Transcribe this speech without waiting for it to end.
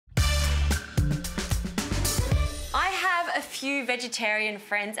few vegetarian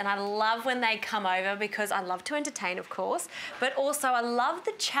friends and I love when they come over because I love to entertain, of course, but also I love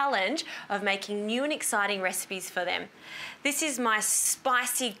the challenge of making new and exciting recipes for them. This is my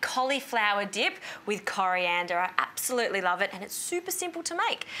spicy cauliflower dip with coriander. I absolutely love it and it's super simple to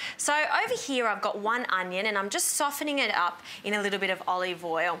make. So over here I've got 1 onion and I'm just softening it up in a little bit of olive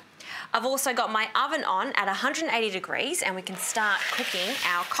oil. I've also got my oven on at 180 degrees and we can start cooking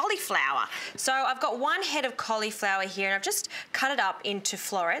our cauliflower. So I've got 1 head of cauliflower here and I've just cut it up into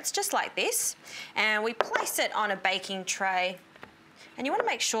florets, just like this. And we place it on a baking tray. And you want to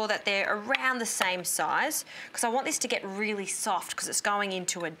make sure that they're around the same size because I want this to get really soft because it's going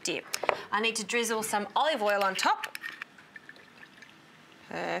into a dip. I need to drizzle some olive oil on top.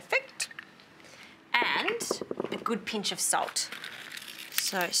 Perfect. And a good pinch of salt.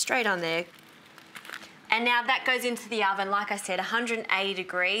 So straight on there. And now that goes into the oven, like I said, 180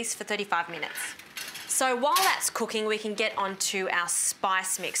 degrees for 35 minutes. So while that's cooking, we can get onto our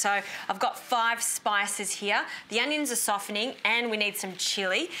spice mix. So I've got 5 spices here. The onions are softening and we need some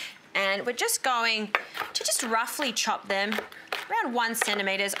chili. And we're just going to just roughly chop them around 1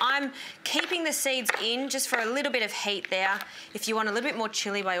 centimetre. I'm keeping the seeds in just for a little bit of heat there. If you want a little bit more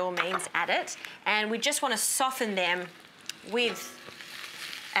chili, by all means, add it. And we just want to soften them with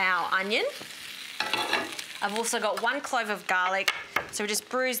our onion. I've also got 1 clove of garlic, so we just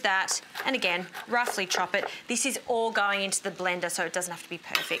bruise that and again, roughly chop it. This is all going into the blender, so it doesn't have to be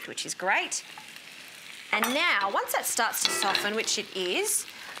perfect, which is great. And now, once that starts to soften, which it is,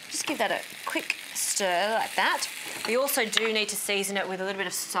 just give that a quick stir like that. We also do need to season it with a little bit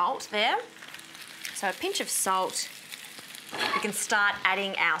of salt there. So a pinch of salt. We can start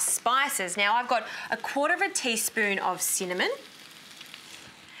adding our spices. Now I've got 1/4 teaspoon of cinnamon,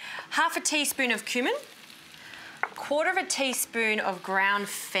 1/2 teaspoon of cumin, 1/4 teaspoon of ground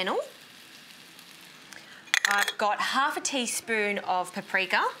fennel. I've got 1/2 teaspoon of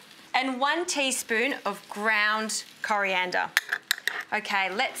paprika and 1 teaspoon of ground coriander. Okay,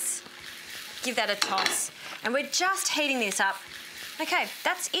 let's give that a toss. And we're just heating this up. Okay,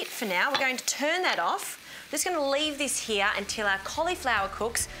 that's it for now. We're going to turn that off. I'm just going to leave this here until our cauliflower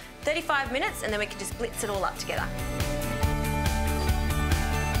cooks, 35 minutes, and then we can just blitz it all up together.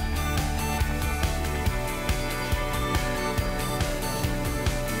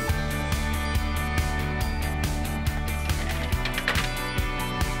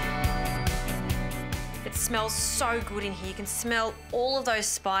 It smells so good in here. You can smell all of those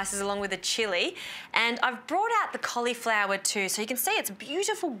spices along with the chili. And I've brought out the cauliflower too, so you can see it's a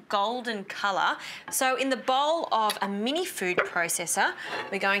beautiful golden colour. So in the bowl of a mini food processor,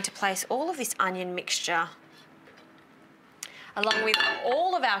 we're going to place all of this onion mixture along with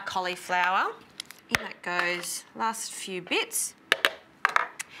all of our cauliflower. In that goes last few bits.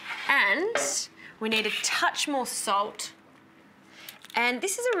 And we need a touch more salt. And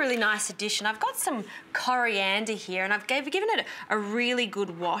this is a really nice addition. I've got some coriander here and I've given it a really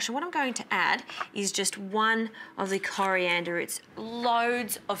good wash. And what I'm going to add is just 1 of the coriander. It's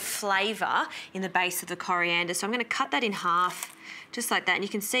loads of flavour in the base of the coriander. So I'm going to cut that in half, just like that. And you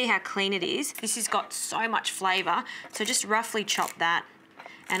can see how clean it is. This has got so much flavour. So just roughly chop that.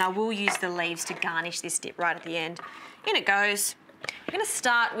 And I will use the leaves to garnish this dip right at the end. In it goes. I'm going to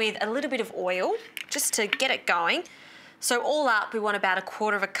start with a little bit of oil just to get it going. So all up, we want about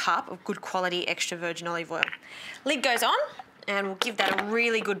 1/4 cup of good quality extra virgin olive oil. Lid goes on, and we'll give that a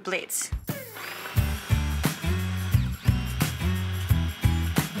really good blitz.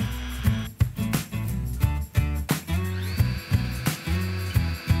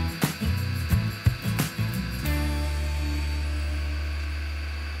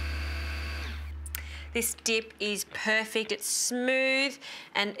 This dip is perfect, it's smooth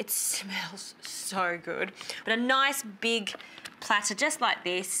and it smells so good. But a nice big platter just like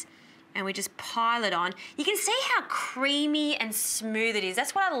this, and we just pile it on. You can see how creamy and smooth it is.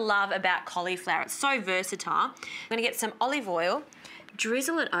 That's what I love about cauliflower. It's so versatile. I'm gonna get some olive oil,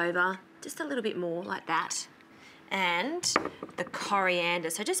 drizzle it over, just a little bit more like that. And the coriander.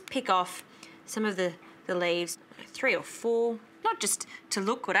 So just pick off some of the leaves, 3 or 4. Not just to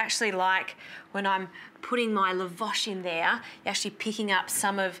look good, I actually like when I'm putting my lavash in there, you're actually picking up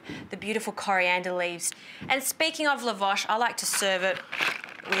some of the beautiful coriander leaves. And speaking of lavash, I like to serve it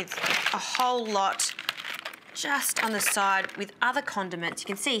with a whole lot just on the side with other condiments. You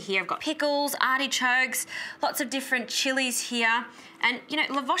can see here I've got pickles, artichokes, lots of different chilies here. And you know,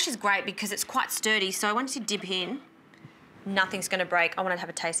 lavash is great because it's quite sturdy, so once you dip in, nothing's gonna break. I wanna have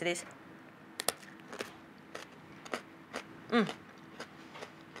a taste of this.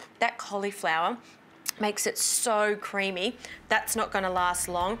 That cauliflower makes it so creamy. That's not gonna last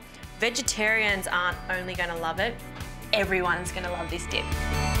long. Vegetarians aren't only gonna love it, Everyone's gonna love this dip.